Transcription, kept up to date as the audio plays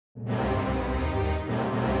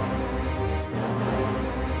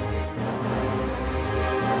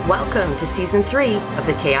Welcome to Season 3 of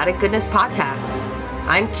the Chaotic Goodness Podcast.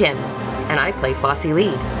 I'm Kim, and I play Flossie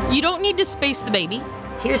Lead. You don't need to space the baby.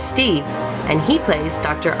 Here's Steve, and he plays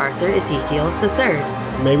Dr. Arthur Ezekiel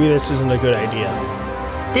III. Maybe this isn't a good idea.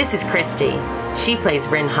 This is Christy. She plays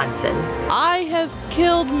Rin Hudson. I have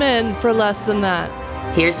killed men for less than that.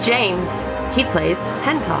 Here's James. He plays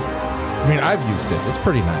Hental. I mean, I've used it. It's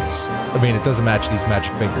pretty nice. I mean, it doesn't match these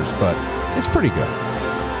magic fingers, but it's pretty good.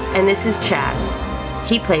 And this is Chad.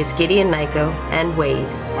 He plays Gideon Nyko and Wade.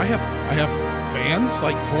 I have fans,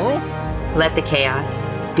 like plural? Let the chaos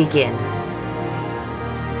begin.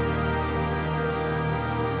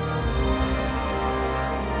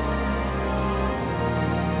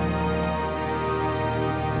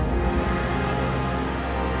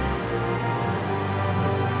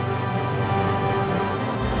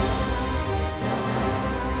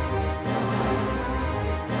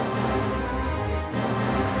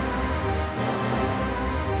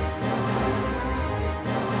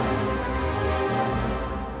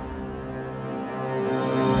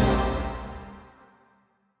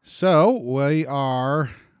 So we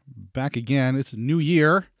are back again. It's a new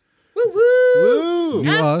year. Woo woo! Woo!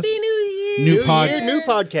 New Happy us. New Year! New New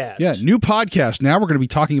podcast. Yeah, new podcast. Now we're going to be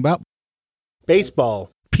talking about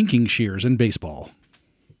Baseball. pinking shears in baseball.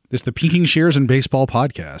 It's the Pinking Shears in Baseball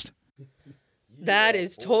podcast. That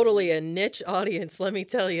is totally a niche audience, let me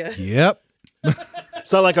tell you. Yep.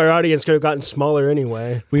 It's not like our audience could have gotten smaller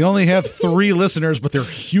anyway. We only have 3 listeners, but they're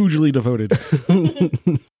hugely devoted.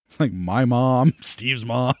 It's like my mom, Steve's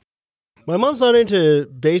mom. My mom's not into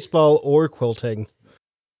baseball or quilting.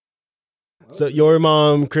 So your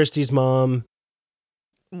mom, Christy's mom.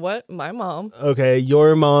 What? My mom? Okay,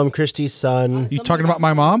 your mom, Christy's son. You talking about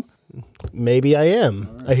my mom? Maybe I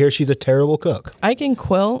am. I hear she's a terrible cook. I can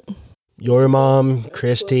quilt. Your mom,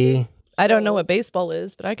 Christy. I don't know what baseball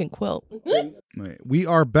is, but I can quilt. We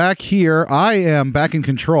are back here. I am back in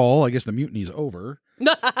control. I guess the mutiny's over.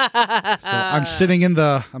 So I'm sitting in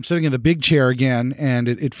the big chair again, and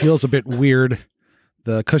it feels a bit weird.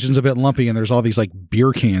 The cushion's a bit lumpy, and there's all these like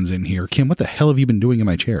beer cans in here. Kim, what the hell have you been doing in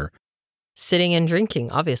my chair? Sitting and drinking,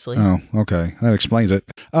 obviously. Oh, okay. That explains it.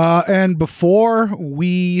 And before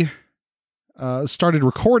we started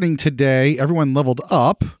recording today, everyone leveled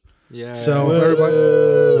up. Yeah. So if everybody,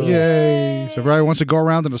 yay! So if everybody wants to go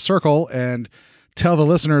around in a circle and tell the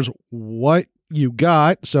listeners what you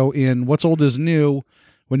got. So in What's Old is New,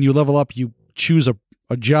 when you level up, you choose a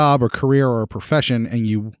job or career or a profession, and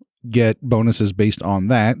you get bonuses based on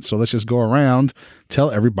that. So let's just go around, tell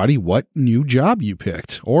everybody what new job you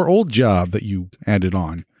picked or old job that you added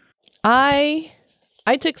on. I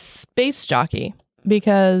took space jockey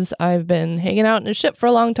because I've been hanging out in a ship for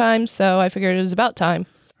a long time, so I figured it was about time.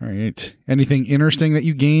 All right. Anything interesting that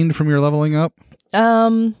you gained from your leveling up?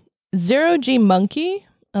 0G monkey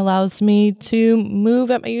allows me to move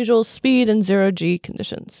at my usual speed in 0G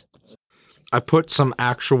conditions. I found some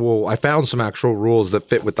actual rules that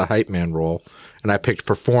fit with the hype man role, and I picked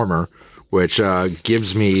performer, which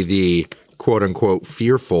gives me the quote unquote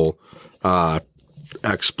fearful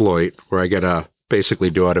exploit where I get to basically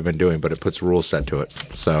do what I've been doing, but it puts a rule set to it.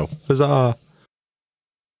 So, huzzah.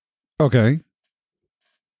 Okay.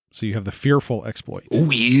 So you have the fearful exploit.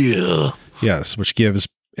 Oh, yeah. Yes, which gives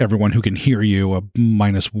everyone who can hear you a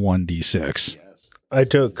 -1d6. I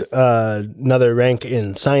took another rank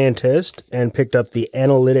in scientist and picked up the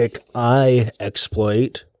analytic eye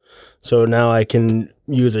exploit. So now I can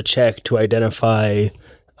use a check to identify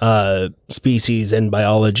species in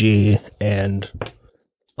biology and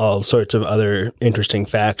all sorts of other interesting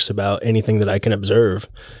facts about anything that I can observe.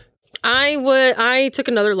 I took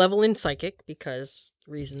another level in psychic because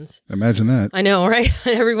reasons. Imagine that. I know, right?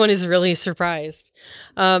 Everyone is really surprised.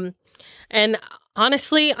 And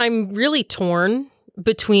honestly, I'm really torn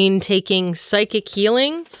between taking psychic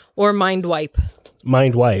healing or mind wipe.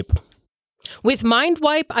 Mind wipe. With mind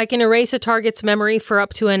wipe, I can erase a target's memory for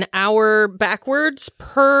up to an hour backwards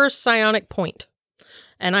per psionic point.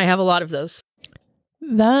 And I have a lot of those.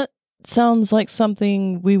 That sounds like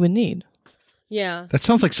something we would need. Yeah. That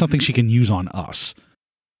sounds like something she can use on us.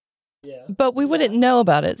 Yeah. But we wouldn't know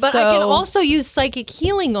about it. But so... I can also use psychic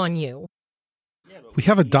healing on you. We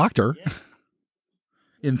have a doctor,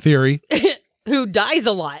 in theory. Who dies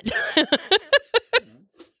a lot.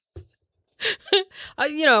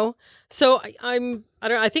 So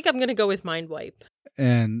I think I'm going to go with mind wipe.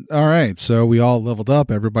 And all right, so we all leveled up.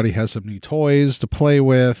 Everybody has some new toys to play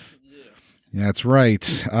with. Yeah, that's right.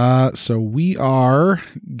 So we are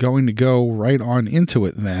going to go right on into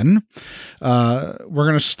it then. We're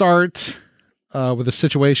going to start with a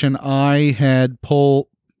situation. I had pulled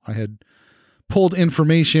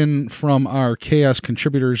information from our Chaos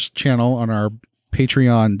Contributors channel on our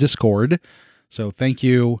Patreon Discord. So thank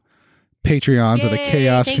you, Patreons at the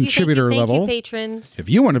Chaos Contributor level. Thank you, patrons. If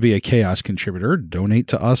you want to be a Chaos Contributor, donate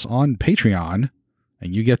to us on Patreon,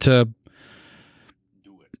 and you get to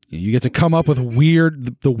come up with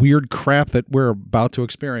the weird crap that we're about to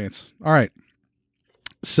experience. All right.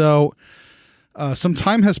 So some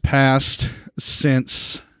time has passed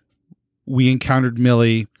since we encountered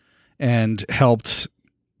Millie and helped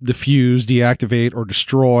defuse, deactivate, or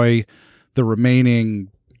destroy the remaining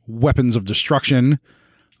weapons of destruction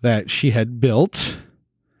that she had built.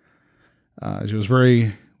 It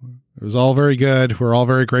was all very good. We're all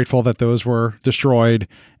very grateful that those were destroyed,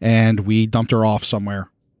 and we dumped her off somewhere.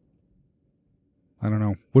 I don't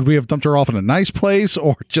know. Would we have dumped her off in a nice place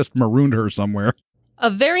or just marooned her somewhere? A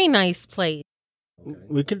very nice place.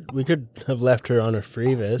 We could have left her on a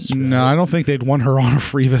Freevis. Right? No, I don't think they'd want her on a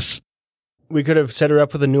Freevis. We could have set her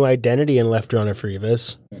up with a new identity and left her on a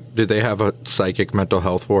Freevis. Did they have a psychic mental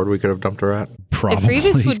health ward we could have dumped her at? Probably. A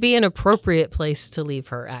Freevis would be an appropriate place to leave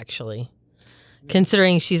her, actually.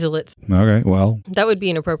 Considering she's a lit. Okay, well. That would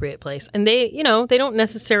be an appropriate place. And they don't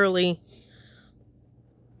necessarily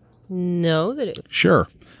know that it. Sure.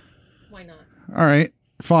 Why not? All right,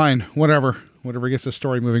 fine, whatever gets the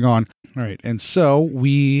story moving on. All right, and so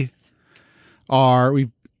we've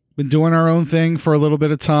been doing our own thing for a little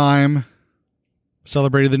bit of time,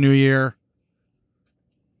 celebrated the new year.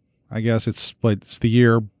 I guess it's the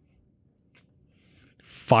year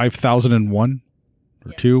 5001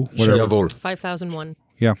 or 2, whatever. Sure. 5001.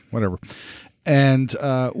 Yeah, whatever. And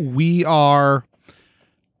we are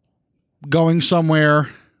going somewhere,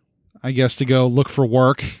 I guess, to go look for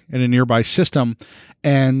work in a nearby system.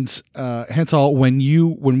 And Hental, when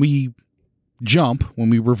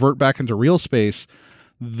we revert back into real space,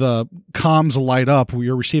 the comms light up. We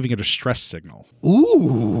are receiving a distress signal.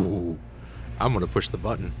 Ooh. I'm going to push the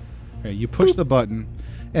button. Okay, you push the button,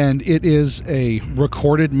 and it is a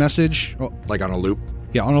recorded message. Like on a loop?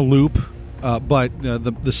 Yeah, on a loop. But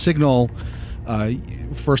the signal,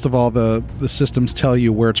 first of all, the systems tell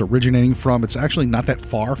you where it's originating from. It's actually not that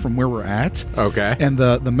far from where we're at. Okay. And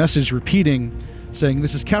the message repeating, saying,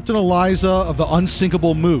 "This is Captain Eliza of the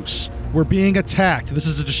Unspeakable Moose. We're being attacked. This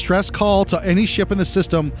is a distress call to any ship in the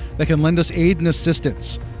system that can lend us aid and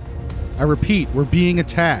assistance. I repeat, we're being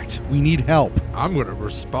attacked. We need help." I'm going to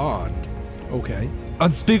respond. Okay.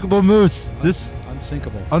 Unspeakable Moose.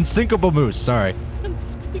 Unsinkable. Unsinkable Moose, sorry.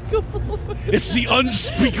 Unspeakable. It's the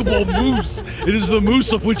Unspeakable Moose. It is the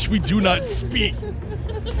moose of which we do not speak.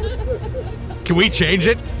 Can we change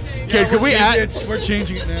it? Can we add We're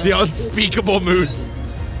changing it now. the Unspeakable Moose?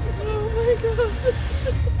 Oh my god.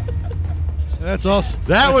 That's awesome.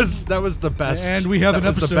 That was the best. And we have that an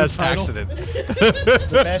was episode the best title. accident.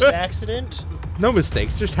 The best accident? No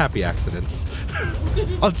mistakes, just happy accidents.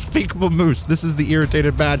 Unspeakable Moose. This is the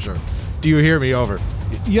irritated badger. Do you hear me? Over.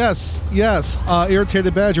 Yes.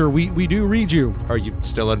 Irritated Badger, we do read you. Are you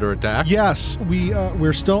still under attack? Yes,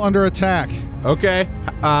 we're still under attack. Okay.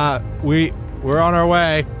 We're on our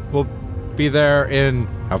way. We'll be there in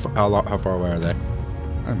how far away are they?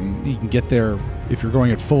 I mean, you can get there if you're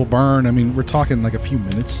going at full burn. I mean, we're talking like a few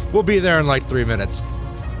minutes. We'll be there in like 3 minutes.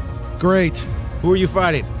 Great. Who are you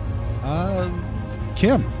fighting?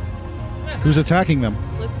 Kim. Who's attacking them?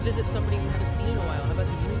 Let's visit somebody we haven't seen in a while. How about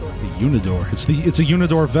the Unidor? The Unidor. It's a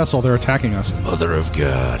Unidor vessel. They're attacking us. Mother of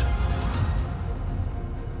God.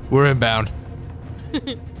 We're inbound.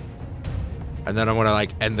 And then I'm gonna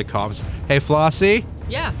like end the comms. Hey Flossie,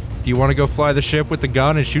 Yeah. do you want to go fly the ship with the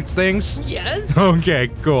gun and shoots things? Yes.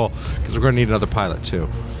 Okay, cool. Because we're gonna need another pilot too.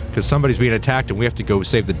 Because somebody's being attacked and we have to go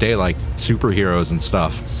save the day like superheroes and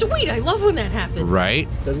stuff. Sweet. I love when that happens. Right?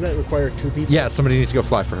 Doesn't that require 2 people? Yeah, somebody needs to go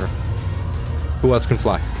fly for her. Who else can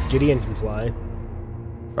fly? Gideon can fly.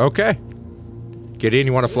 Okay. Gideon,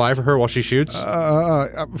 you want to fly for her while she shoots?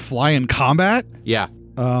 Fly in combat? Yeah.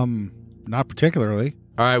 Not particularly.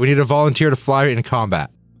 All right, we need a volunteer to fly in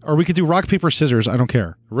combat. Or we could do rock, paper, scissors. I don't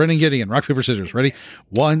care. Ren and Gideon. Rock, paper, scissors. Ready?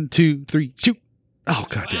 1, 2, 3, shoot. Oh,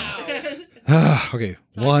 God damn it. Okay.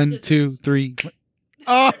 1, 2, 3.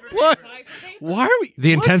 Oh, what? Why are we?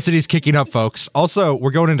 The intensity's kicking up, folks. Also,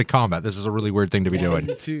 we're going into combat. This is a really weird thing to be doing.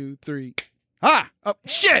 1, 2, 3. Ah! Oh,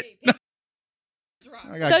 shit!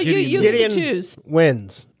 I got So you get Gideon to choose.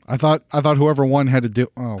 wins. I thought whoever won had to do.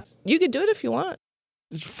 Oh, You could do it if you want.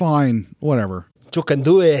 it's fine. Whatever. You can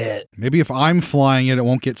do it. Maybe if I'm flying it, it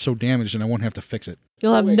won't get so damaged and I won't have to fix it.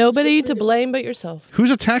 You'll have nobody to blame but yourself.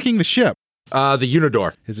 Who's attacking the ship? The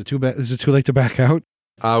Unidor. Is it too bad? Is it too late to back out?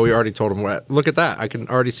 We already told him. Look at that. I can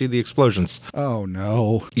already see the explosions. Oh,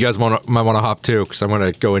 no. You guys might want to hop too, because I'm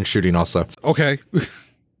going to go in shooting also. Okay.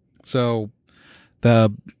 So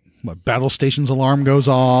the battle station's alarm goes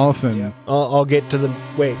off, and I'll get to the...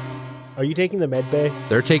 Wait, are you taking the med bay?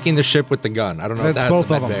 They're taking the ship with the gun. I don't know if that's that has both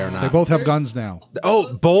the of med bay or them. not. They both have guns now.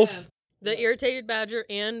 Oh, both? The irritated badger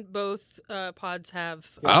and both pods have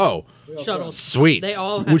Oh, shuttles. sweet. They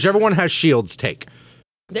all have, Whichever one has shields, take.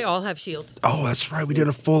 They all have shields. Oh, that's right. We did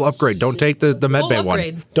a full upgrade. Don't take the med Full bay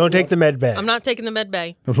upgrade. one. Don't take the med bay. I'm not taking the med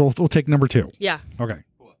bay. We'll take number 2. Yeah. Okay.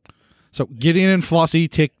 So Gideon and Flossie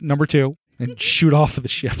take number 2 and shoot off of the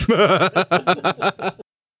ship.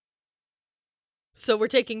 So we're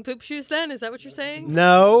taking poop shoes then? Is that what you're saying?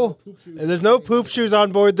 No. There's no poop shoes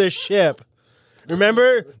on board this ship.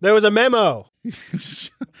 Remember? There was a memo. You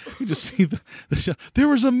just see there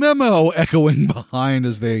was a memo echoing behind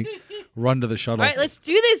as they run to the shuttle. All right, let's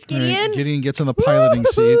do this, All right, Gideon. Gideon gets in the piloting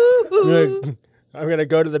seat. I'm going to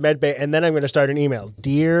go to the med bay, and then I'm going to start an email.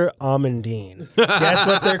 Dear Amandine, guess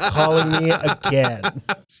what they're calling me again?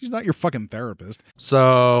 She's not your fucking therapist.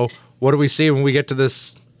 So, what do we see when we get to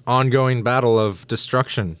this ongoing battle of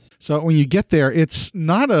destruction? So when you get there, it's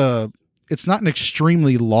not an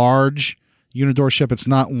extremely large Unidor ship. It's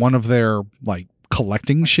not one of their like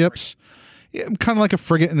collecting ships. Kind of like a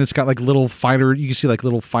frigate, and it's got like little fighter. You can see like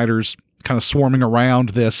little fighters kind of swarming around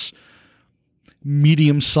this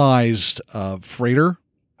medium-sized freighter,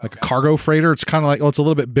 like a cargo freighter. It's kind of like, it's a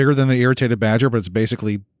little bit bigger than the Irritated Badger, but it's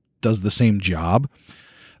basically does the same job.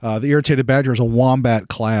 The Irritated Badger is a Wombat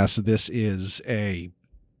class. This is a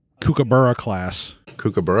Kookaburra class.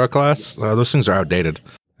 Kookaburra class? Those things are outdated.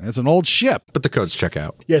 It's an old ship. But the codes check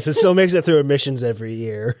out. Yes, it still makes it through emissions every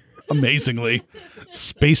year. Amazingly.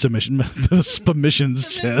 Space emission. The emissions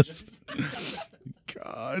chest.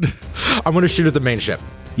 God. I'm going to shoot at the main ship.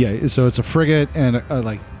 Yeah, so it's a frigate, and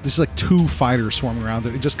this is like 2 fighters swarming around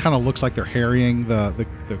it. It just kind of looks like they're harrying the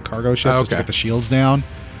cargo ship just to get the shields down.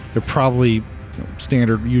 They're probably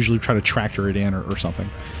standard, usually try to tractor it in or something.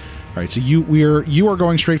 All right, so you are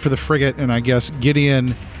going straight for the frigate, and I guess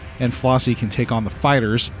Gideon and Flossie can take on the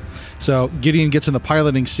fighters. So Gideon gets in the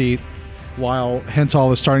piloting seat while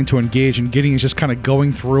Hental is starting to engage, and Gideon is just kind of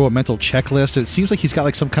going through a mental checklist. It seems like he's got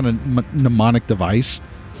like some kind of mnemonic device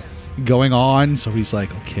going on. So he's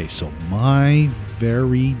like, okay, so my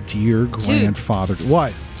very dear grandfather.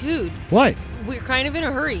 What? Dude. What? We're kind of in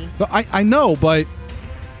a hurry. I know, but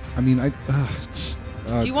I mean,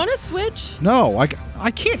 do you want to switch? No,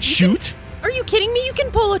 I can't shoot. Are you kidding me? You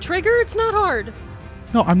can pull a trigger. It's not hard.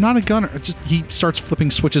 No, I'm not a gunner. He starts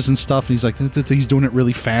flipping switches and stuff, and he's like, he's doing it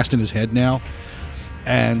really fast in his head now.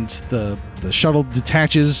 And the shuttle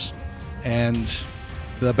detaches, and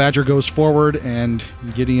the Badger goes forward, and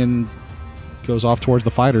Gideon goes off towards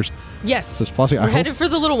the fighters. Yes. Says Flossie, We're headed for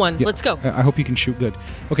the little ones. Yeah, Let's go. I hope you can shoot good.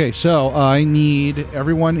 Okay, so I need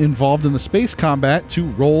everyone involved in the space combat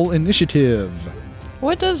to roll initiative.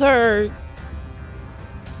 What does our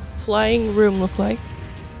flying room look like?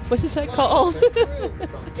 What is that called?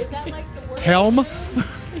 Is that like the word? Helm?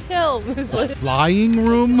 Helm is what Flying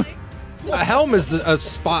room? A helm is a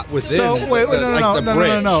spot within. So wait, no.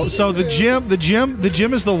 bridge. So the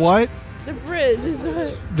gym is the what? the bridge is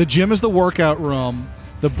what? The gym is the workout room.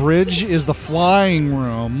 The bridge is the flying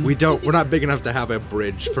room. We're not big enough to have a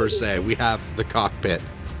bridge per se. We have the cockpit,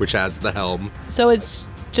 which has the helm. So it's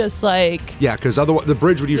just like Yeah, because otherwise the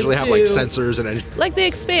bridge would usually have like two. sensors and like the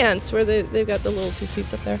Expanse where they've got the little 2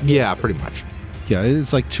 seats up there. yeah, pretty much. Yeah,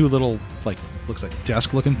 it's like 2 little looks like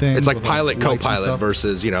desk looking things. It's like with, pilot lights and co-pilot stuff.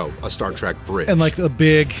 versus a Star Trek bridge. And like a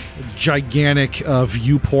big, gigantic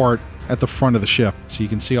viewport at the front of the ship. So you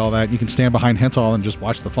can see all that. You can stand behind Hental and just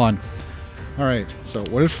watch the fun. All right. So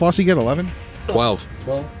what did Flossie get? 11? 12,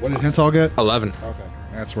 What did Hental get? 11. Okay.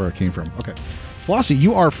 That's where it came from. Okay. Flossie,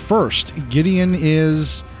 you are first. Gideon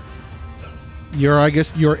is...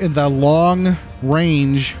 you're in the long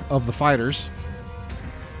range of the fighters.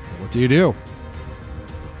 What do you do?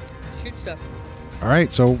 Shoot stuff. All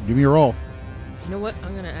right. So give me your roll. You know what?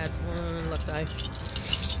 I'm going to add 1 luck die.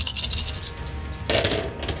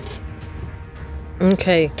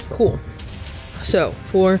 Okay, cool. So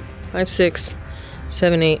 4, 5, 6,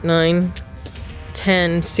 7, 8, 9,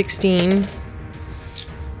 10, 16,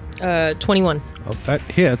 21. Oh, that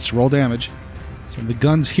hits. Roll damage. So the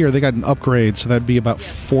guns here, they got an upgrade, so that'd be about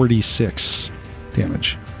 46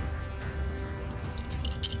 damage.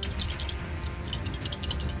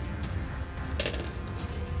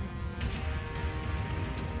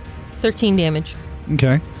 $13 damage.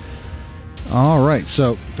 Okay. All right.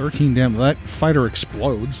 So 13 damage. That fighter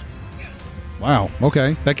explodes. Wow.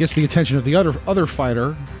 Okay. That gets the attention of the other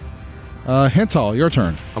fighter. Hental, your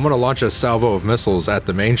turn. I'm going to launch a salvo of missiles at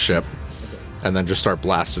the main ship and then just start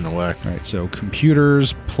blasting away. All right, so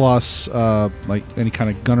computers plus like any kind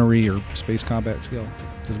of gunnery or space combat skill.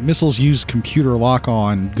 Because missiles use computer lock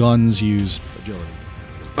on, guns use agility.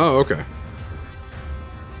 Oh, okay.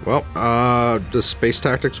 Well, does space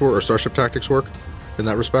tactics work or starship tactics work in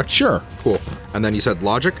that respect? Sure. Cool. And then you said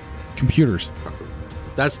logic? Computers.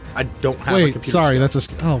 I don't have a Wait, computer sorry,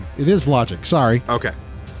 skill. oh, it is logic. Sorry. Okay.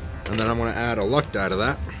 And then I'm going to add a luck die to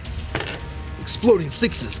that. Exploding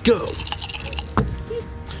sixes, go!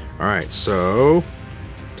 All right, so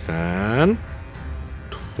 10,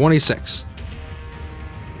 26.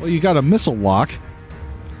 Well, you got a missile lock.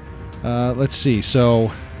 Let's see.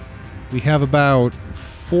 So we have about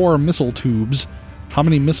 4 missile tubes. How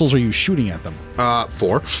many missiles are you shooting at them?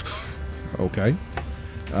 4. Okay.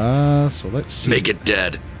 So let's see. Make it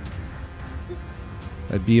dead.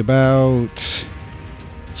 That'd be about...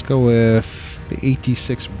 Let's go with the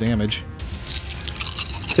 86 of damage.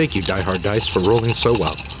 Thank you, Die Hard Dice, for rolling so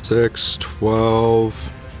well. 6,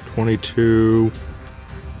 12, 22,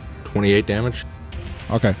 28 damage.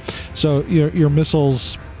 Okay. So your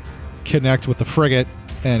missiles connect with the frigate,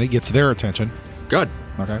 and it gets their attention. Good.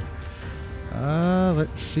 Okay.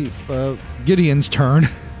 Let's see. Gideon's turn.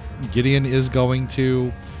 Gideon is going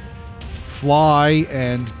to fly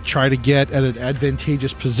and try to get at an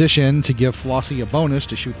advantageous position to give Flossie a bonus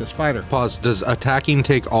to shoot this fighter. Pause. Does attacking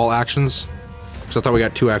take all actions? Because I thought we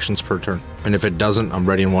got 2 actions per turn. And if it doesn't, I'm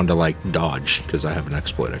ready in one to, like, dodge, because I have an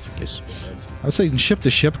exploit I can use. I would say in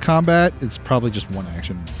ship-to-ship combat, it's probably just 1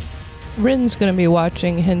 action. Rin's going to be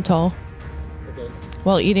watching Hintal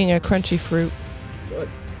while eating a crunchy fruit.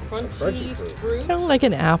 Crunchy fruit. Kind of like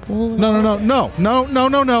an apple.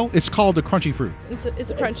 No. It's called a crunchy fruit. It's a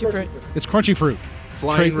crunchy fruit. It's crunchy fruit.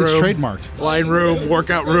 Flying room. It's trademarked. Flying room,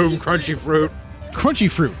 workout room, crunchy fruit.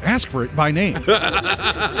 Crunchy fruit. Ask for it by name.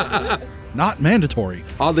 Not mandatory.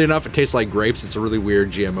 Oddly enough, it tastes like grapes. It's a really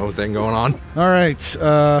weird GMO thing going on. All right.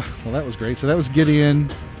 Well, that was great. So that was Gideon.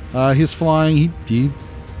 He's flying. He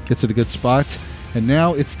gets at a good spot. And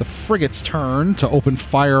now it's the frigate's turn to open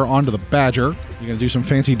fire onto the Badger. You're going to do some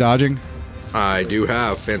fancy dodging. I do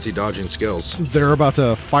have fancy dodging skills. They're about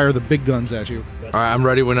to fire the big guns at you. All right, I'm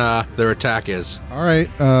ready when their attack is. All right.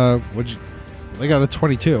 They got a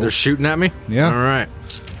 22. They're shooting at me? Yeah. All right.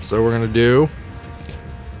 So we're going to do...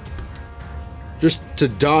 Just to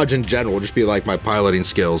dodge in general, just be like my piloting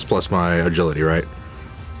skills plus my agility, right?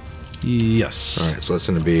 Yes. All right, so that's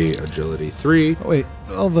going to be agility 3. Oh, wait.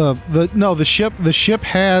 Oh, the ship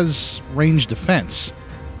has range defense.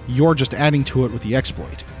 You're just adding to it with the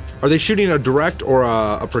exploit. Are they shooting a direct or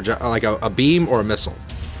a project, like a beam or a missile?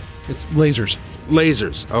 It's lasers.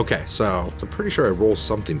 Lasers. Okay, so I'm pretty sure I roll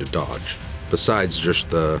something to dodge besides just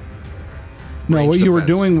the. No, what you were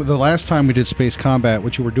defense. doing the last time we did space combat,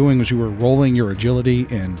 what you were doing was you were rolling your agility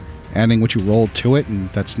and adding what you rolled to it,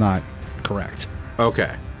 and that's not correct.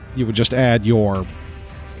 Okay. You would just add your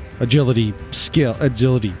agility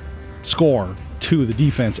score to the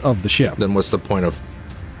defense of the ship. Then what's the point of?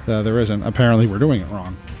 There isn't. Apparently, we're doing it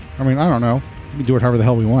wrong. I mean, I don't know. We can do it however the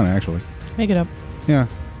hell we want, actually. Make it up. Yeah,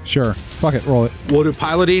 sure. Fuck it. Roll it. We'll do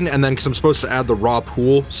piloting, and then because I'm supposed to add the raw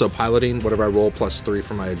pool, so piloting, whatever I roll, plus 3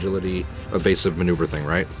 for my agility evasive maneuver thing,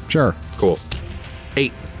 right? Sure. Cool.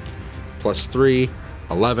 8 plus 3,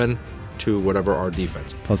 11 to whatever our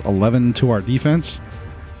defense. Plus 11 to our defense.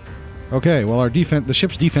 Okay, well, the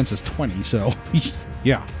ship's defense is 20, so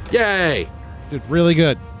yeah. Yay! Did really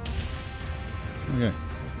good. Okay.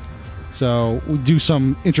 So we do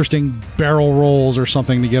some interesting barrel rolls or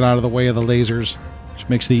something to get out of the way of the lasers, which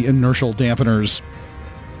makes the inertial dampeners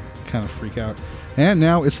kind of freak out. And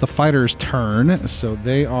now it's the fighter's turn, so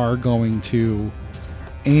they are going to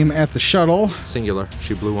aim at the shuttle. Singular.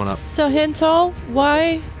 She blew one up. So Hintal,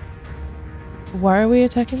 why are we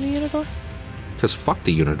attacking the Unidor? Because fuck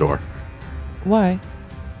the Unidor. Why?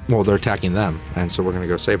 Well, they're attacking them, and so we're going to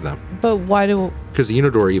go save them. But why do Because the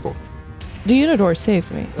Unidor are evil. the Unidor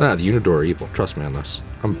saved me? The Unidor are evil. Trust me on this.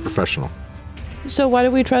 I'm a professional. So why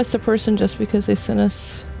do we trust a person just because they sent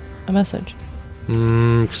us a message?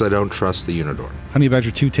 Because I don't trust the Unidor. Honey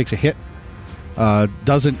Badger 2 takes a hit.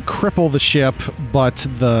 Doesn't cripple the ship, but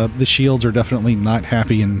the shields are definitely not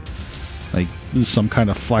happy, and like some kind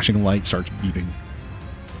of flashing light starts beeping.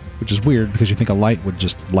 Which is weird because you think a light would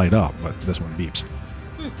just light up, but this one beeps.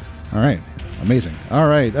 All right. Amazing. All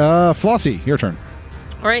right. Flossie, your turn.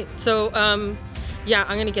 All right, so yeah,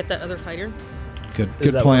 I'm gonna get that other fighter. Good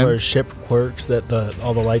Is that plan. one of our ship quirks that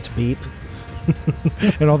all the lights beep?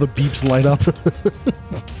 And all the beeps light up.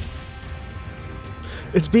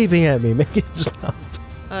 It's beeping at me. Make it stop.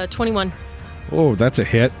 21. Oh, that's a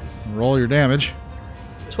hit. Roll your damage.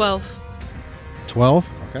 12. 12.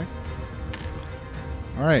 Okay.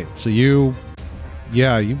 All right. So you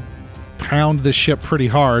pound this ship pretty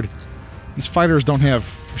hard. These fighters don't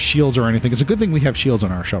have shields or anything. It's a good thing we have shields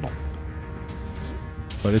on our shuttle.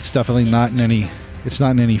 But it's definitely not in any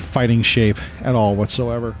fighting shape at all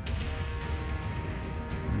whatsoever.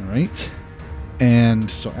 All right. And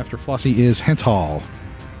so after Flossie is Henthal.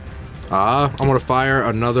 I'm going to fire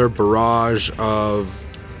another barrage of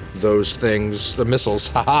those things, the missiles,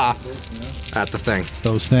 haha, at the thing.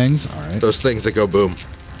 Those things. All right. Those things that go boom.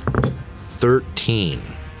 13.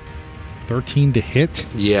 13 to hit.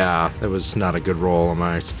 Yeah, that was not a good roll on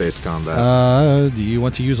my space combat. Do you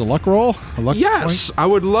want to use a luck roll? A luck Yes, point? I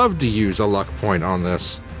would love to use a luck point on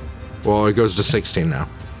this. Well, it goes to 16 now.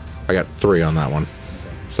 I got 3 on that one.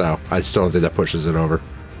 So I still don't think that pushes it over.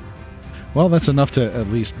 Well, that's enough to at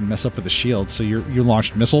least mess up with the shield. So you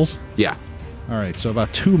launched missiles? Yeah. All right, so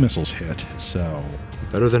about 2 missiles hit. So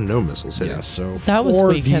Better than no missiles hitting. yeah, so That was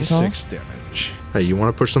weak, 4d6 damage. Hey, you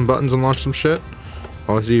want to push some buttons and launch some shit?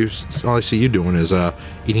 All I see you doing is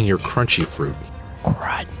eating your crunchy fruit.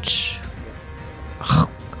 Crunch.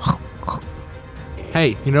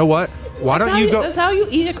 Hey, you know what? Why don't you go... That's how you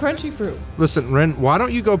eat a crunchy fruit. Listen, Ren, why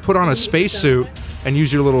don't you go put on a spacesuit and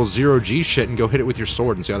use your little zero-G shit and go hit it with your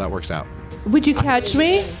sword and see how that works out? Would you catch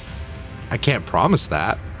me? I can't promise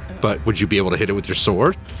that, but would you be able to hit it with your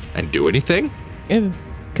sword and do anything? It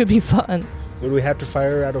could be fun. Would we have to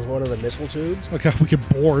fire out of one of the missile tubes? Look how we could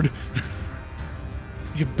board.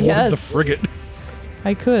 You could board the Yes. frigate.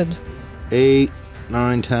 I could. 8,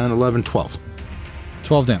 9, 10, 11, 12.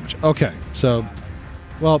 12 damage. Okay, so,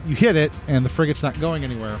 well, you hit it, and the frigate's not going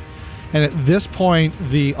anywhere. And at this point,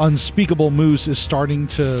 the Unspeakable Moose is starting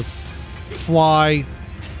to fly.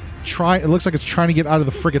 It looks like it's trying to get out of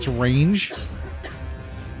the frigate's range.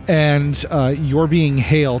 And you're being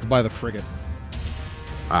hailed by the frigate.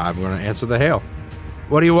 I'm going to answer the hail.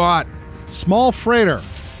 What do you want? Small freighter,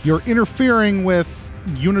 you're interfering with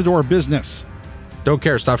Unidor business. Don't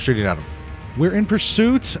care. Stop shooting at him. We're in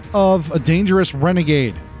pursuit of a dangerous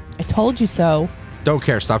renegade. I told you so. Don't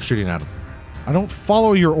care. Stop shooting at him. I don't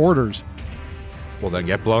follow your orders. Well, then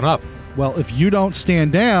get blown up. Well, if you don't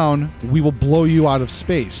stand down, we will blow you out of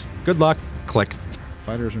space. Good luck. Click.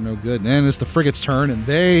 Fighters are no good. And it's the frigate's turn, and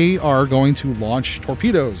they are going to launch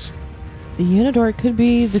torpedoes. The Unidor could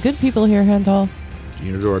be the good people here, Handel.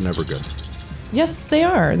 Unidor never good. Yes, they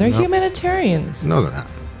are. They're No. humanitarians. No, they're not.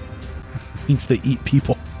 Means they eat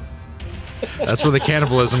people. That's where the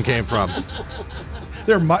cannibalism came from.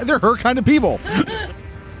 They're her kind of people.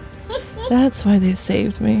 That's why they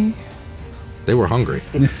saved me. They were hungry.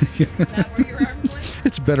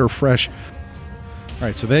 It's better fresh. All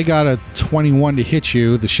right, so they got a 21 to hit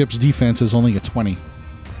you. The ship's defense is only a 20.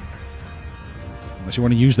 Unless you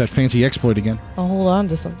want to use that fancy exploit again. I'll hold on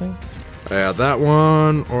to something. Yeah, that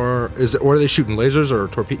one, or is it? What are they shooting? Lasers or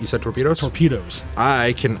You said torpedoes? Torpedoes.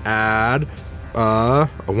 I can add a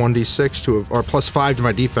 1d6 to or plus 5 to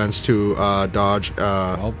my defense to dodge.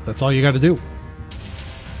 Well, that's all you got to do.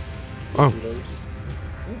 Oh,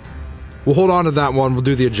 we'll hold on to that one. We'll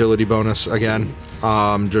do the agility bonus again.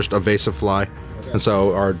 Just evasive fly, and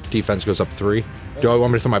so our defense goes up 3. Do I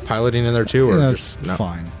want me to throw my piloting in there too, or That's just no?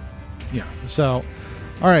 fine. Yeah. So,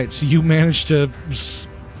 all right. So you managed to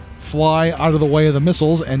fly out of the way of the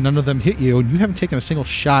missiles, and none of them hit you, and you haven't taken a single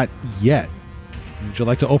shot yet. Would you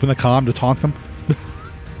like to open the comm to taunt them?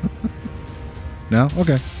 No?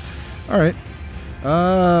 Okay. All right.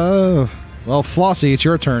 Well, Flossie, it's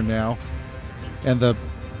your turn now. And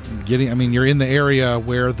you're in the area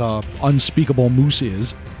where the Unspeakable Moose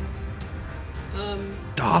is.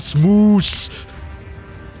 Das Moose.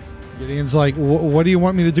 Gideon's like, what do you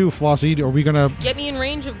want me to do, Flossie? Are we gonna... Get me in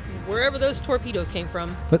range of wherever those torpedoes came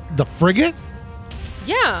from. But the frigate?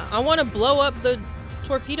 Yeah, I want to blow up the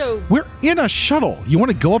torpedo. We're in a shuttle. You want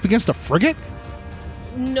to go up against a frigate?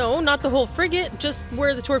 No, not the whole frigate, just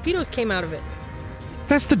where the torpedoes came out of it.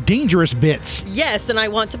 That's the dangerous bits. Yes, and I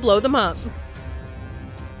want to blow them up.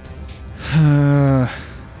 All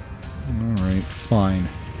right, fine.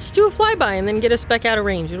 Just do a flyby and then get us back out of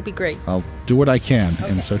range. It'll be great. I'll do what I can. Okay.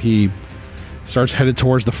 And so he starts headed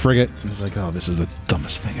towards the frigate. He's like, oh, this is the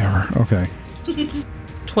dumbest thing ever. Okay.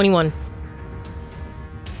 21.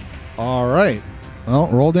 All right. Well,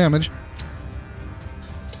 roll damage.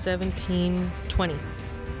 17, 20.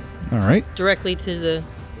 All right. Directly to the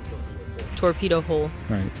torpedo hole.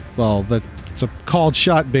 All right. Well, it's a called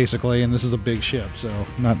shot, basically, and this is a big ship, so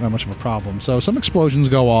not that much of a problem. So some explosions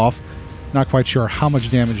go off. Not quite sure how much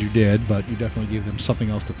damage you did, but you definitely gave them something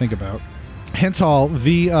else to think about. Henthal,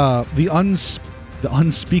 the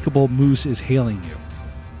Unspeakable Moose is hailing you.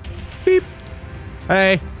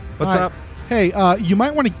 Hey, what's Hi. up? Hey, you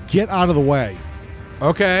might want to get out of the way.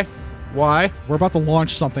 Okay. Why? We're about to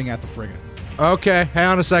launch something at the frigate. Okay, hang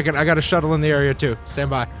on a second. I got a shuttle in the area too. Stand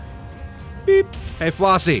by. Beep. Hey,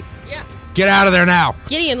 Flossie. Yeah. Get out of there now.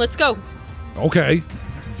 Gideon, let's go. Okay.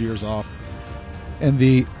 It veers off. And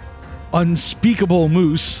the Unspeakable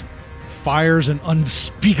Moose fires an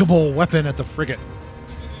unspeakable weapon at the frigate.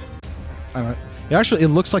 It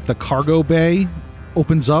looks like the cargo bay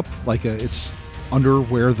opens up, like it's under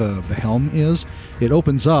where the helm is. It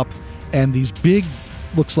opens up, and these big,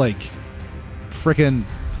 looks like frickin'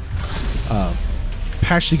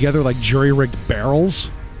 patched together like jury-rigged barrels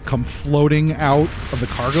come floating out of the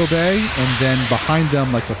cargo bay, and then behind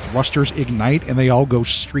them, like the thrusters ignite, and they all go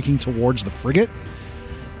streaking towards the frigate.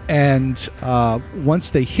 And once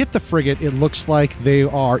they hit the frigate, it looks like they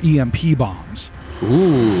are EMP bombs.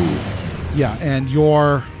 Ooh. Yeah, and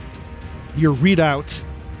your readout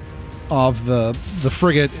of the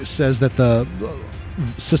frigate says that the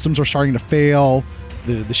systems are starting to fail,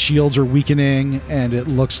 the shields are weakening, and it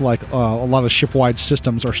looks like a lot of ship-wide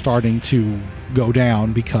systems are starting to go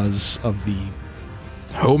down because of the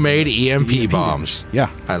Homemade EMP bombs. Yeah.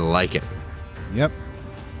 I like it. Yep.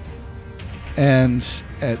 And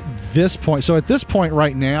at this point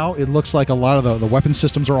right now, it looks like a lot of the weapon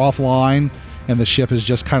systems are offline, and the ship is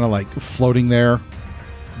just kind of like floating there,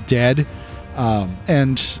 dead.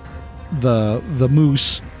 And the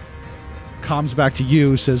Moose comes back to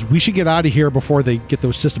you, says, we should get out of here before they get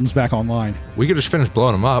those systems back online. We could just finish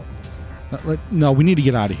blowing them up. No, we need to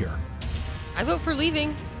get out of here. I vote for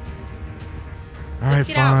leaving. All right,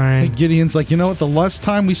 get out. And fine. Gideon's like, you know what? The less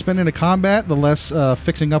time we spend in a combat, the less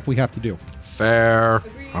fixing up we have to do. Fair.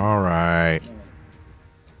 Agreed. All right.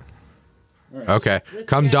 Okay. Let's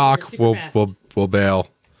Come get out of dock. here super We'll bail.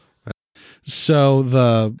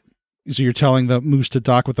 So you're telling the Moose to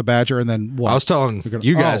dock with the Badger, and then what? I was telling We're gonna-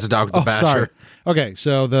 you guys to dock with the Badger. Sorry. Okay,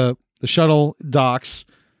 so the shuttle docks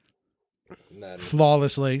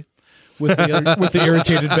flawlessly with the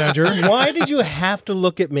irritated Badger. Why did you have to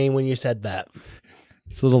look at me when you said that?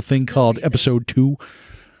 It's a little thing called Episode 2.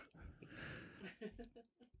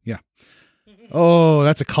 Yeah. Oh,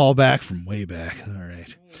 that's a callback from way back. All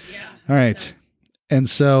right. All right. And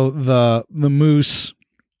so the Moose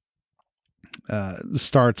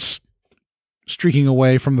starts streaking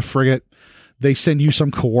away from the frigate. They send you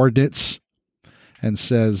some coordinates and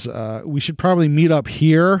says, we should probably meet up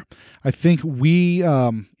here. I think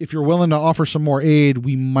if you're willing to offer some more aid,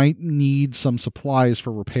 we might need some supplies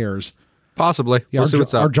for repairs. Possibly. Yeah, We'll see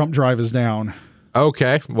what's our up. jump drive is down.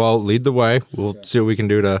 Okay. Well, lead the way. We'll see what we can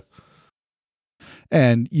do to.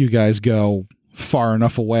 And you guys go far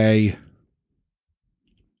enough away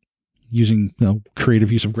using creative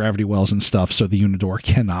use of gravity wells and stuff so the Unidor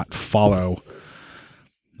cannot follow.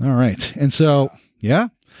 All right. And so, yeah.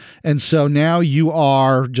 And so now you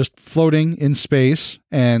are just floating in space,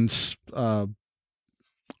 and the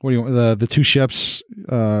two ships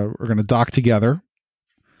are going to dock together.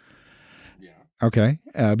 Yeah. Okay.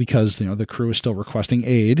 Because the crew is still requesting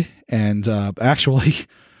aid, and actually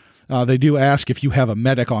they do ask if you have a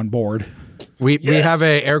medic on board. We have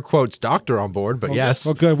a air quotes doctor on board, but yes.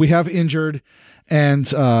 Well, good. We have injured,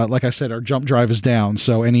 and like I said, our jump drive is down.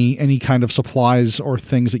 So any kind of supplies or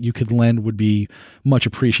things that you could lend would be much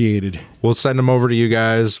appreciated. We'll send them over to you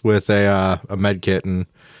guys with a med kit, and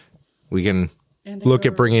we can look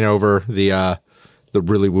at bringing over the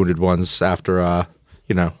really wounded ones after.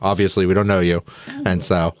 Obviously we don't know you, and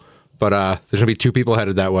so, but there's gonna be two people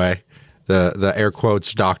headed that way. The air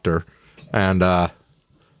quotes doctor, and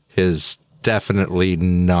his definitely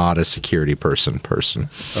not a security person.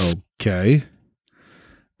 Okay.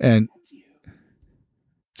 And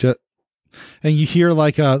you hear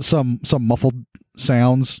like some muffled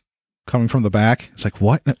sounds coming from the back. It's like,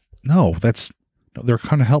 what? No, they're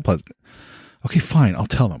going to help us. Okay, fine. I'll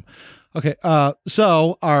tell them. Okay.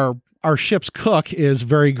 So our ship's cook is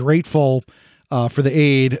very grateful for the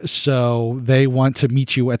aid. So they want to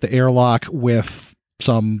meet you at the airlock with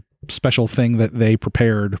some special thing that they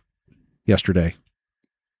prepared yesterday.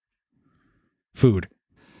 Food.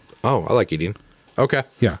 Oh, I like eating. Okay.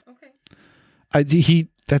 Yeah. Okay.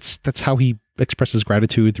 That's how he expresses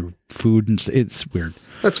gratitude, through food, and it's weird.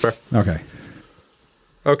 That's fair.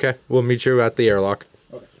 Okay. We'll meet you at the airlock.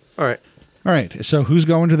 Okay. All right. So who's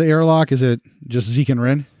going to the airlock? Is it just Zeke and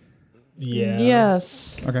Rin? Yeah.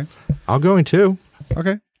 Yes. Okay. I'll go in too.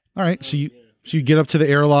 Okay. All right. So you get up to the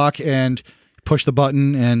airlock and push the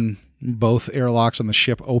button, and both airlocks on the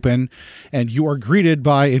ship open, and you are greeted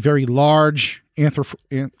by a very large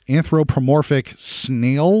anthropomorphic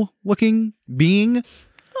snail-looking being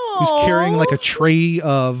who's carrying like a tray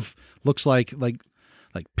of, looks like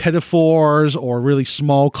like pedophores or really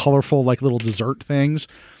small, colorful, like little dessert things.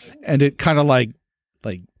 And it kind of like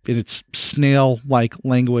in its snail-like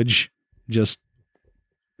language just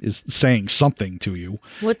is saying something to you.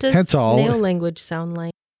 What does Hental- snail language sound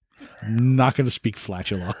like? I'm not going to speak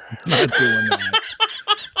flatula. I'm not doing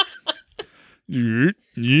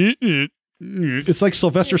that. It's like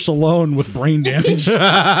Sylvester Stallone with brain damage.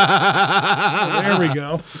 There we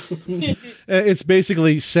go. It's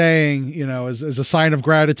basically saying, as a sign of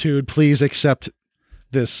gratitude, please accept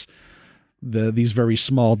these very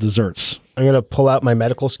small desserts. I'm going to pull out my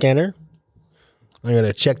medical scanner. I'm going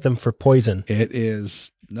to check them for poison. It's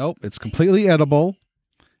completely edible.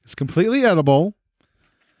 It's completely edible.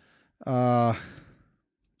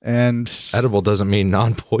 And Edible doesn't mean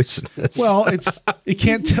non-poisonous. well, it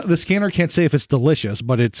can't. The scanner can't say if it's delicious,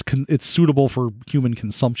 but it's suitable for human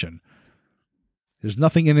consumption. There's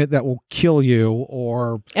nothing in it that will kill you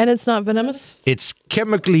or. And it's not venomous? It's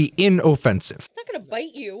chemically inoffensive. It's not going to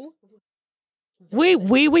bite you.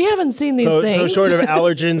 We haven't seen these things. So short of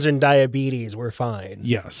allergens and diabetes, we're fine.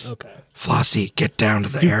 Yes. Okay. Flossie, get down to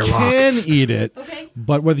the You airlock. can eat it, Okay.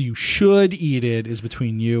 but whether you should eat it is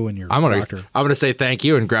between you and your doctor. I'm gonna say thank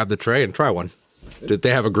you and grab the tray and try one. Did they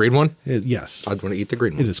have a green one? Yes. I'd want to eat the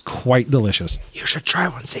green one. It is quite delicious. You should try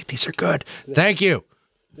one. See, these are good. Thank you.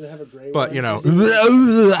 Do they have a gray But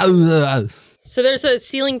one? So there's a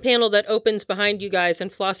ceiling panel that opens behind you guys,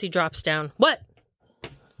 and Flossie drops down. What?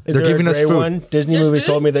 Is They're there giving a us gray food. one? Disney There's movies food?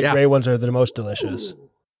 told me that Yeah. gray ones are the most delicious.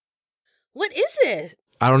 What is it?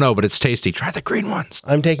 I don't know, but it's tasty. Try the green ones.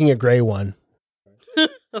 I'm taking a gray one.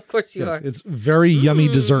 Of course you Yes, are. it's very yummy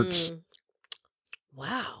desserts.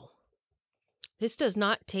 Wow. This does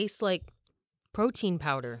not taste like protein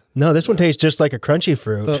powder. No, this one tastes just like a crunchy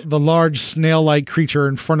fruit. The large snail-like creature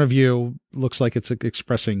in front of you looks like it's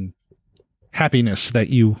expressing happiness that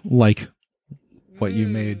you like what you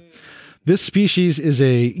made. This species is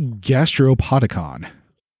a gastropodicon.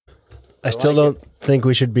 I still don't think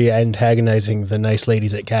we should be antagonizing the nice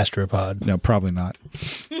ladies at Gastropod. No, probably not.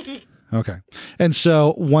 Okay. And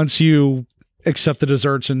so once you accept the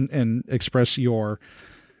desserts and express your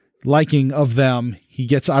liking of them, he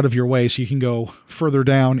gets out of your way so you can go further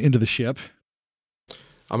down into the ship.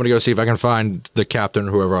 I'm gonna go see if I can find the captain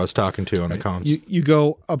or whoever I was talking to on the comms. You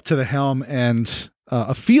go up to the helm and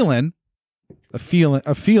a feline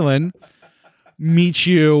meets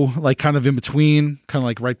you like kind of in between, kind of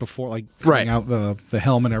like right before, like Right. out the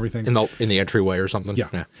helm and everything. in the entryway or something.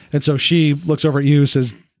 Yeah. And so she looks over at you,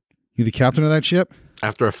 says, "You the captain of that ship?"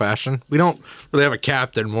 After a fashion, we don't really have a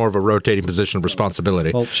captain, more of a rotating position of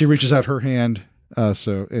responsibility. Well, she reaches out her hand,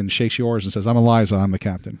 and shakes yours and says, "I'm Eliza. I'm the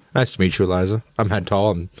captain." Nice to meet you, Eliza. I'm Head Tall.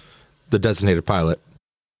 I'm the designated pilot.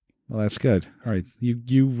 Well, that's good. All right,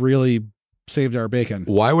 you really saved our bacon.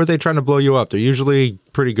 Why were they trying to blow you up? They're usually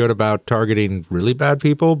pretty good about targeting really bad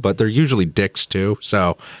people, but they're usually dicks too.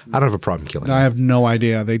 So I don't have a problem killing them. I have no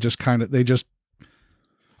idea. They just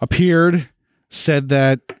appeared, said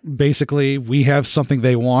that basically we have something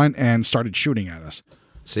they want, and started shooting at us.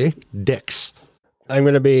 See? Dicks. I'm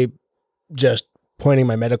going to be just pointing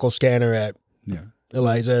my medical scanner at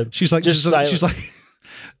Eliza. She's like, Just she's like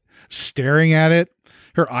staring at it.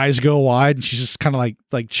 Her eyes go wide, and she's just kind of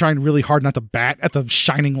like trying really hard not to bat at the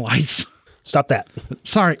shining lights. Stop that.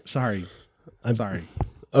 Sorry. I'm Sorry.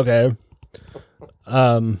 Okay.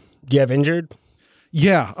 Do you have injured?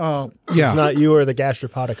 Yeah. It's not you or the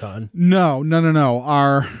Gastropodicon. No.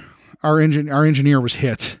 Our engineer was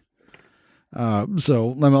hit.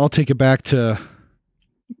 So I'll take it back to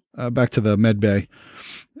the med bay.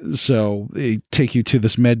 So they take you to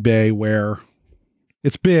this med bay where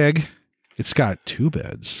it's big. It's got 2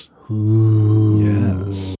 beds. Ooh.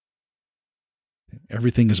 Yes.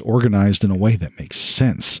 Everything is organized in a way that makes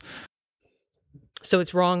sense. So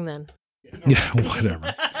it's wrong then. Yeah,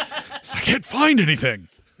 whatever. So I can't find anything.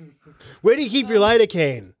 Where do you keep your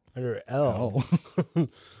lidocaine? Under L. Oh.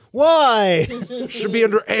 Why? Should be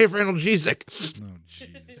under A for analgesic. Oh,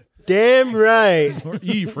 jeez. Damn right. Or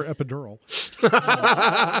E for epidural.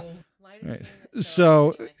 Right.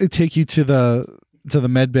 So it take you to the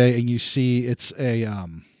med bay, and you see it's a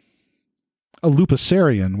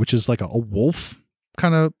lupusarian, which is like a wolf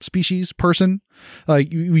kind of species person. Like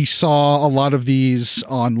we saw a lot of these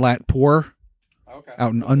on Latpoor,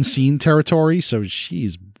 out in unseen territory. So she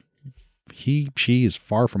is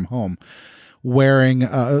far from home. Wearing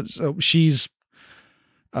so she's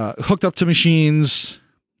hooked up to machines,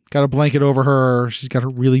 got a blanket over her. She's got her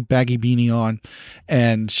really baggy beanie on,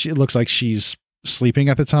 and it looks like she's sleeping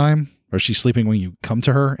at the time, or she's sleeping when you come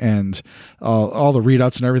to her. And all the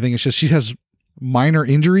readouts and everything, it's just she has minor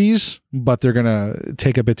injuries, but they're going to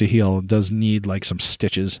take a bit to heal. It does need like some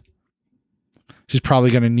stitches. She's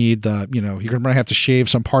probably going to need, you're going to have to shave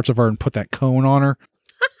some parts of her and put that cone on her.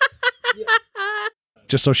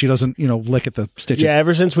 Just so she doesn't, lick at the stitches. Yeah,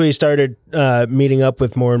 ever since we started meeting up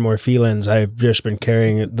with more and more felines, I've just been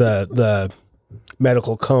carrying the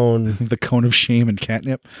medical cone. The cone of shame and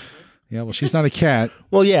catnip. Yeah, well, she's not a cat.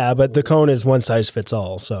 Well, yeah, but the cone is one size fits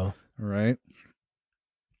all, so. Right.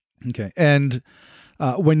 Okay. And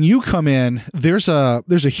when you come in, there's a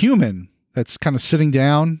human that's kind of sitting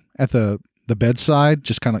down at the bedside,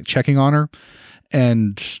 just kind of like checking on her.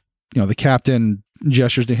 And, the captain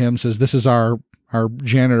gestures to him, says, "This is our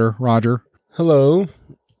janitor, Roger." Hello,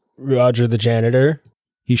 Roger the janitor.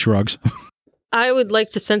 He shrugs. I would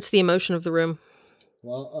like to sense the emotion of the room,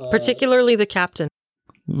 particularly the captain.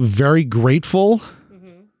 Very grateful.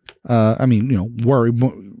 Worry.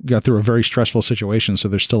 Got through a very stressful situation, so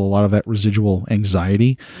there's still a lot of that residual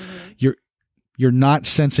anxiety. You're not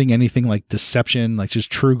sensing anything like deception, like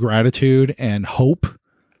just true gratitude and hope.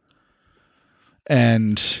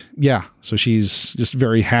 And yeah, so she's just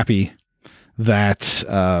very happy that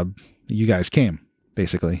you guys came,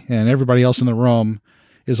 basically. And everybody else in the room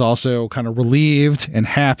is also kind of relieved and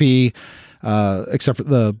happy, except for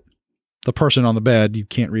the person on the bed. You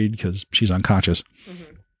can't read because she's unconscious.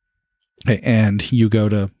 Okay, and you go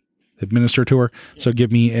to administer to her. So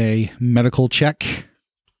give me a medical check.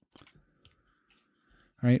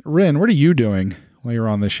 All right, Rin, what are you doing while you're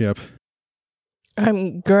on the ship?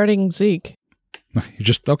 I'm guarding Zeke. You're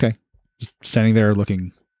just standing there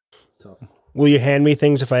looking. Will you hand me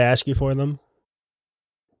things if I ask you for them?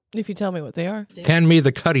 If you tell me what they are. Hand me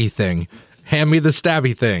the cutty thing. Hand me the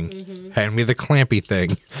stabby thing. Hand me the clampy thing.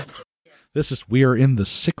 We're in the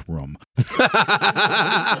sick room.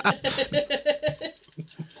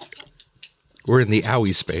 We're in the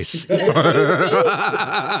owie space.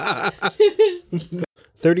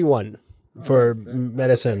 31 for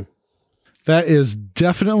medicine. That is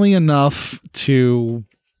definitely enough to.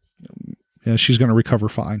 She's going to recover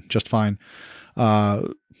just fine. Are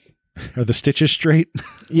the stitches straight?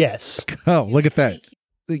 Yes. Oh, look at that.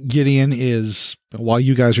 Gideon is, while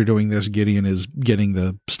you guys are doing this, Gideon is getting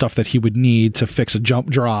the stuff that he would need to fix a jump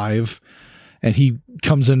drive. And he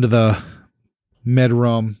comes into the med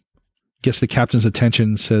room, gets the captain's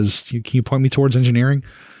attention, says, can you point me towards engineering?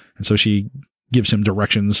 And so she gives him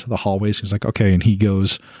directions, the hallways. He's like, okay. And he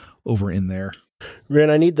goes over in there. Rin,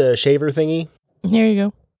 I need the shaver thingy. Here you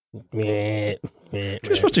go.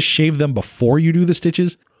 You're supposed to shave them before you do the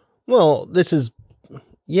stitches? Well, this is,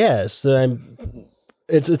 yes,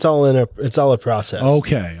 it's all a process.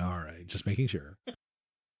 Okay. All right. Just making sure.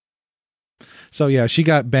 So yeah, she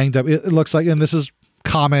got banged up. It looks like, and this is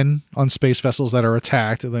common on space vessels that are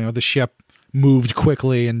attacked. The ship moved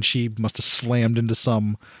quickly and she must have slammed into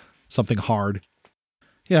something hard.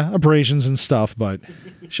 Yeah, abrasions and stuff, but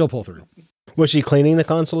she'll pull through. Was she cleaning the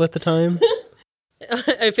console at the time?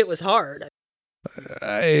 If it was hard.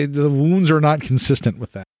 The wounds are not consistent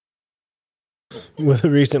with that. With a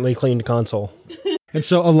recently cleaned console. And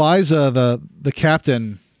so Eliza, the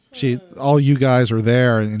captain, all you guys are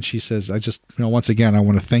there, and she says, I just, once again, I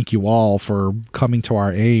want to thank you all for coming to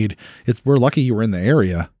our aid. We're lucky you were in the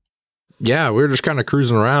area. Yeah, we were just kind of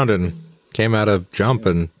cruising around and came out of jump,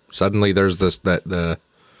 and suddenly there's the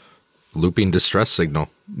looping distress signal.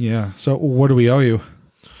 Yeah. So what do we owe you?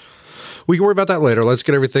 We can worry about that later. Let's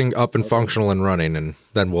get everything up and functional and running, and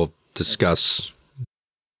then we'll discuss.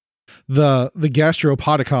 The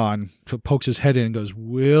gastropodicon pokes his head in and goes,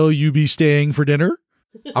 will you be staying for dinner?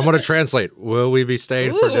 I'm going to translate. Will we be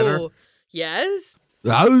staying for dinner? Yes.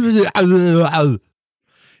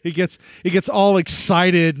 He gets all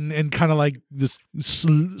excited and kind of like this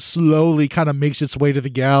slowly kind of makes its way to the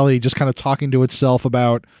galley, just kind of talking to itself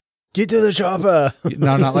about, get to the chopper.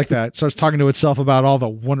 No, not like that. Starts talking to itself about all the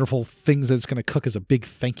wonderful things that it's going to cook as a big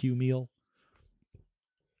thank you meal.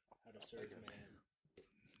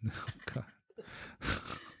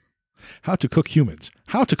 How to cook humans.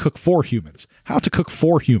 How to cook for humans. How to cook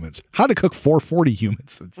for humans. How to cook for 40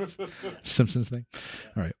 humans. That's Simpsons thing.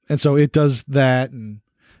 All right. And so it does that, and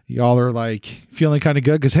y'all are like feeling kind of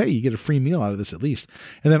good because, hey, you get a free meal out of this at least.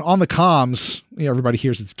 And then on the comms, everybody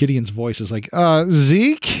hears it's Gideon's voice is like,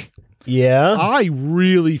 Zeke? Yeah? I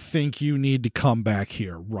really think you need to come back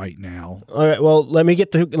here right now. All right. Well, let me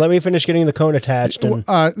finish getting the cone attached. And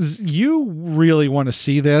you really want to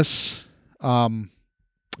see this?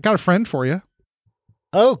 Got a friend for you.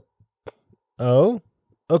 Oh,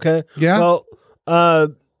 okay. Yeah. Well,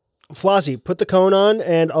 Flossie, put the cone on,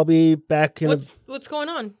 and I'll be back in. What's going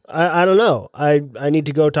on? I don't know. I need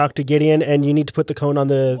to go talk to Gideon, and you need to put the cone on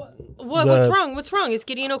the. What's wrong? What's wrong? Is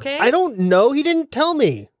Gideon okay? I don't know. He didn't tell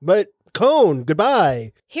me. But Cone,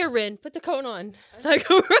 goodbye. Here, Rin, put the cone on. I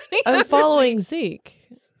go running. I'm following Zeke.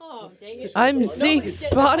 Oh, dang it. I'm Zeke's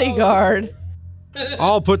bodyguard.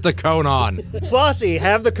 I'll put the cone on. Flossie,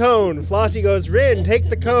 have the cone. Flossie goes, Rin, take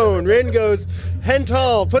the cone. Rin goes,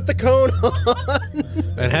 Hental, put the cone on.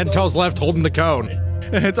 And Hental's left holding the cone.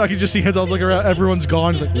 And Hental, you just see Hental looking around. Everyone's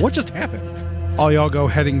gone. He's like, what just happened? All y'all go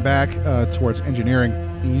heading back towards engineering.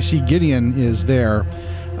 And you see Gideon is there,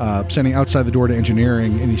 standing outside the door to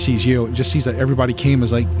engineering, and he sees you. And just sees that everybody came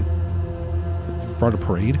as like, brought a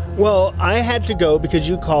parade. Well, I had to go because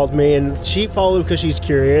you called me, and she followed because she's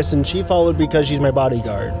curious, and she followed because she's my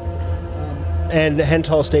bodyguard. And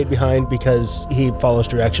Hental stayed behind because he follows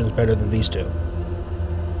directions better than these two.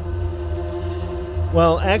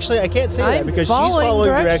 Well, actually, I can't say that because she's following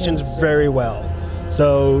directions very well.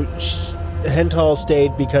 So Hental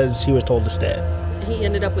stayed because he was told to stay. He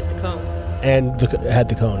ended up with the cone. And had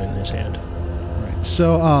the cone in his hand. Right.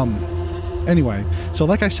 So, anyway, so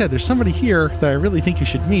like I said, there's somebody here that I really think you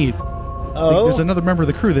should meet. Oh? There's another member of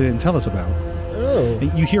the crew they didn't tell us about. Oh.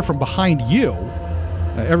 You hear from behind you.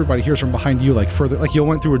 Everybody hears from behind you, like further, like you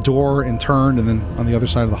went through a door and turned, and then on the other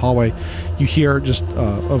side of the hallway, you hear just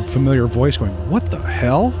a familiar voice going, "What the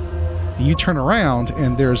hell?" And you turn around,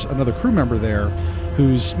 and there's another crew member there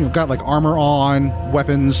who's got like armor on,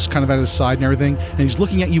 weapons kind of at his side and everything, and he's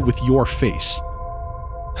looking at you with your face.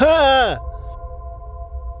 Ha!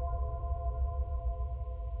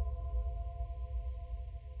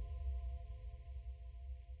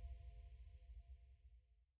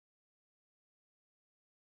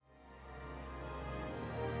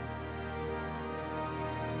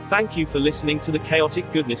 Thank you for listening to the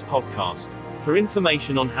Chaotic Goodness podcast. For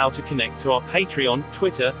information on how to connect to our Patreon,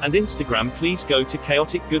 Twitter, and Instagram, please go to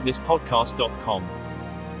chaoticgoodnesspodcast.com.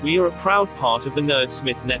 We are a proud part of the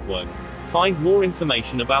Nerdsmith Network. Find more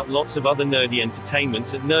information about lots of other nerdy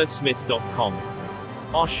entertainment at nerdsmith.com.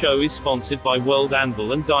 Our show is sponsored by World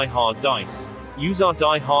Anvil and Die Hard Dice. Use our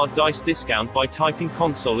Die Hard Dice discount by typing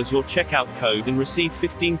console as your checkout code and receive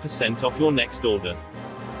 15% off your next order.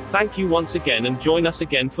 Thank you once again, and join us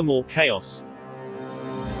again for more chaos.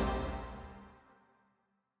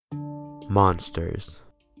 Monsters.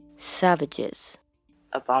 Savages.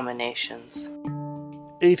 Abominations.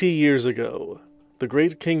 80 years ago, the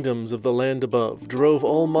great kingdoms of the land above drove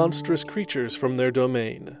all monstrous creatures from their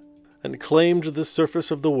domain, and claimed the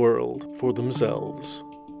surface of the world for themselves.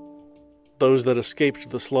 Those that escaped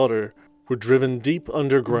the slaughter were driven deep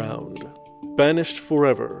underground, banished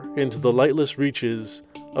forever into the lightless reaches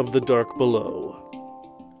of the dark below.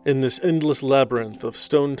 In this endless labyrinth of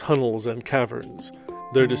stone tunnels and caverns,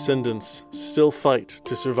 their descendants still fight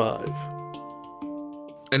to survive.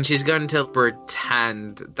 And she's going to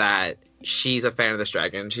pretend that she's a fan of this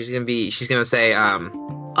dragon. She's going to say,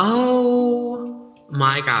 oh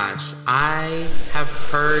my gosh, I have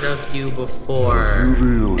heard of you before.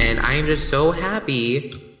 Really? And I am just so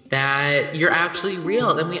happy that you're actually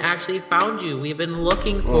real and we actually found you. We've been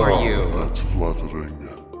looking for you. That's flattering.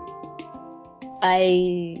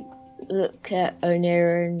 I look at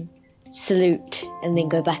Onera and salute and then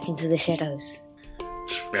go back into the shadows.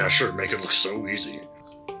 Yeah, sure, make it look so easy.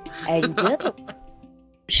 I will.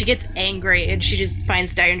 She gets angry and she just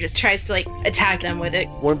finds Dire and just tries to attack them with it.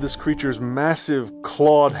 One of this creature's massive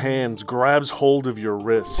clawed hands grabs hold of your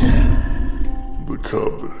wrist. The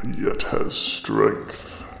cub yet has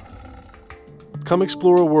strength. Come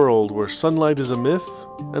explore a world where sunlight is a myth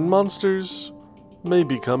and monsters may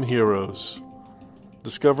become heroes.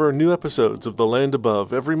 Discover new episodes of The Land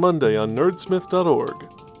Above every Monday on nerdsmith.org,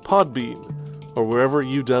 Podbean, or wherever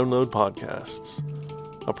you download podcasts.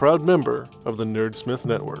 A proud member of the Nerdsmith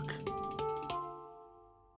Network.